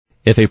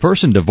If a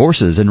person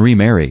divorces and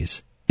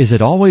remarries, is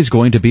it always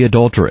going to be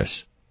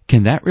adulterous?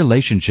 Can that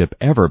relationship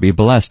ever be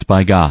blessed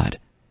by God?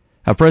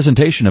 A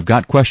presentation of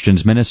Got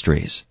Questions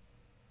Ministries.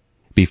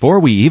 Before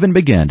we even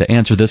begin to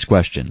answer this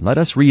question, let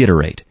us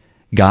reiterate,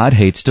 God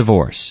hates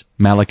divorce.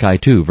 Malachi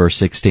 2, verse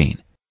 16.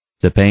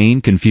 The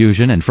pain,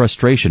 confusion, and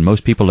frustration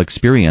most people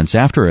experience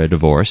after a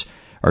divorce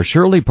are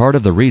surely part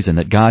of the reason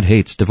that God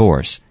hates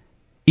divorce.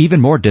 Even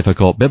more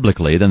difficult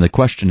biblically than the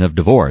question of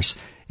divorce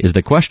is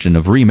the question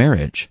of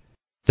remarriage.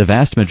 The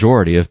vast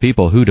majority of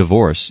people who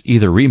divorce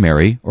either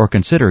remarry or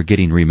consider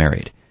getting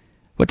remarried.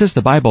 What does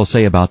the Bible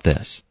say about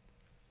this?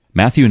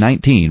 Matthew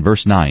 19,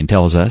 verse 9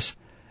 tells us,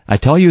 I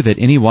tell you that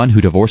anyone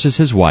who divorces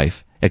his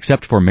wife,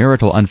 except for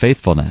marital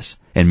unfaithfulness,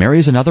 and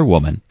marries another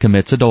woman,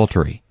 commits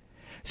adultery.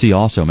 See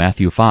also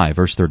Matthew 5,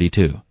 verse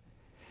 32.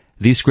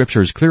 These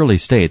scriptures clearly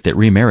state that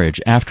remarriage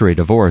after a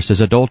divorce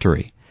is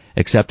adultery,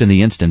 except in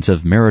the instance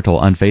of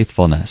marital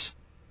unfaithfulness.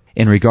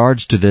 In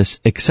regards to this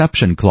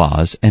exception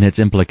clause and its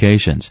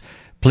implications,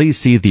 please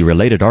see the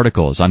related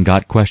articles on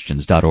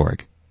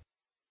GotQuestions.org.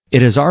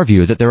 It is our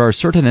view that there are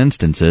certain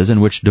instances in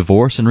which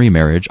divorce and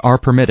remarriage are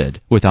permitted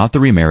without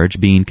the remarriage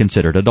being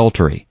considered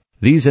adultery.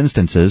 These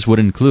instances would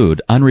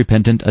include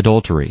unrepentant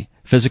adultery,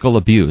 physical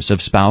abuse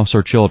of spouse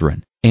or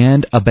children,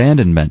 and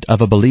abandonment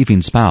of a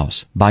believing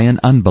spouse by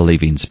an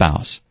unbelieving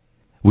spouse.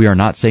 We are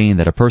not saying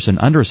that a person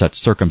under such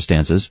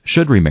circumstances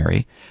should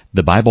remarry.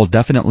 The Bible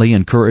definitely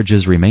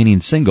encourages remaining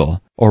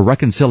single or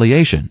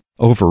reconciliation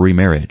over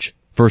remarriage.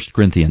 1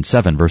 Corinthians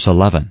 7, verse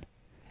 11.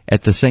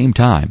 At the same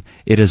time,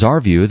 it is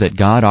our view that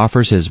God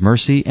offers His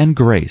mercy and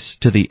grace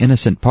to the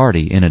innocent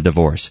party in a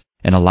divorce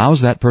and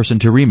allows that person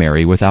to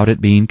remarry without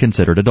it being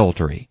considered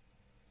adultery.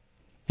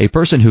 A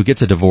person who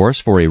gets a divorce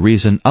for a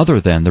reason other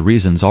than the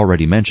reasons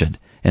already mentioned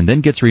and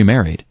then gets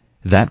remarried,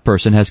 that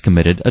person has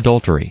committed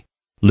adultery.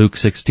 Luke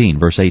 16,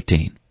 verse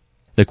 18.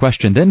 The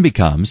question then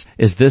becomes,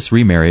 is this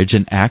remarriage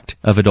an act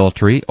of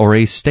adultery or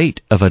a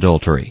state of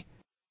adultery?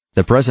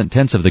 The present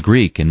tense of the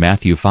Greek in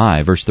Matthew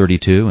 5, verse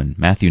 32, and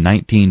Matthew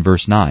 19,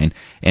 verse 9,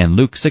 and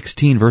Luke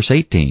 16, verse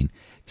 18,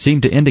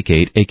 seem to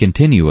indicate a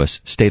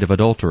continuous state of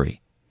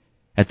adultery.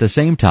 At the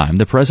same time,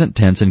 the present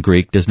tense in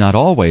Greek does not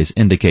always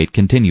indicate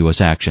continuous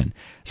action.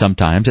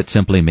 Sometimes it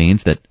simply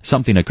means that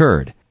something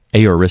occurred,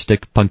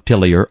 aoristic,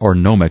 punctiliar, or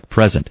gnomic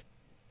present.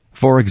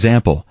 For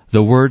example,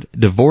 the word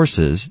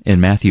divorces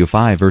in Matthew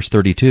 5, verse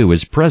 32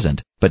 is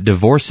present, but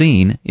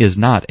divorcing is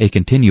not a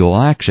continual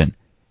action.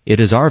 It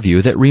is our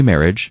view that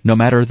remarriage, no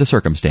matter the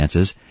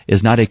circumstances,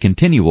 is not a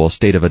continual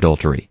state of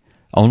adultery.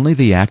 Only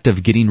the act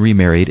of getting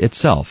remarried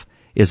itself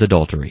is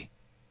adultery.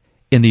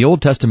 In the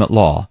Old Testament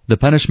law, the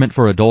punishment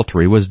for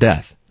adultery was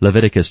death,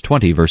 Leviticus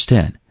 20, verse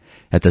 10.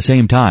 At the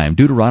same time,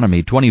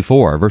 Deuteronomy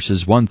 24,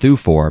 verses 1 through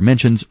 4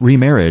 mentions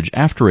remarriage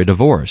after a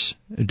divorce,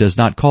 does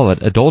not call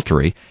it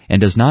adultery, and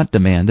does not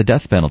demand the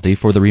death penalty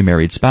for the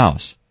remarried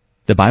spouse.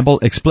 The Bible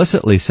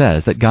explicitly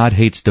says that God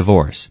hates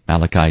divorce,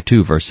 Malachi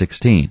 2, verse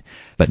 16,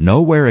 but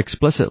nowhere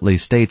explicitly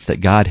states that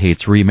God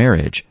hates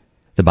remarriage.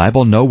 The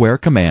Bible nowhere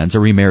commands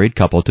a remarried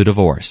couple to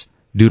divorce.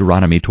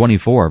 Deuteronomy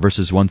 24,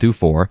 verses 1 through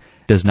 4,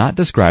 does not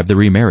describe the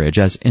remarriage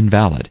as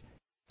invalid.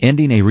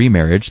 Ending a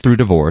remarriage through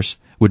divorce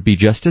would be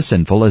just as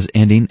sinful as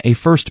ending a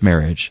first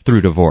marriage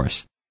through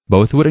divorce.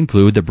 Both would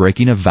include the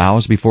breaking of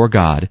vows before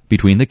God,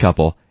 between the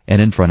couple,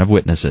 and in front of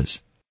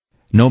witnesses.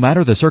 No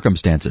matter the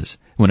circumstances,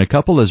 when a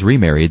couple is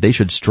remarried, they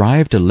should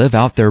strive to live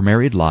out their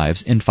married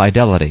lives in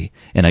fidelity,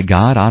 in a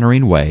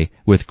God-honoring way,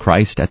 with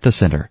Christ at the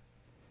center.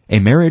 A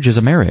marriage is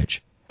a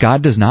marriage.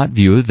 God does not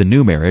view the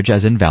new marriage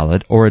as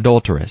invalid or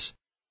adulterous.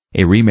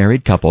 A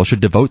remarried couple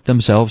should devote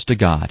themselves to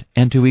God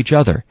and to each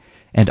other,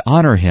 and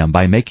honor Him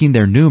by making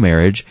their new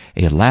marriage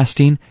a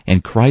lasting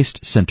and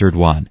Christ-centered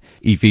one.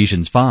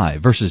 Ephesians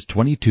 5, verses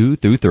 22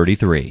 through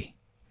 33.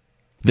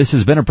 This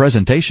has been a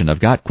presentation of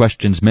Got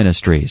Questions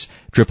Ministries,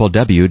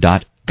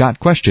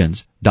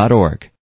 www.gotquestions.org.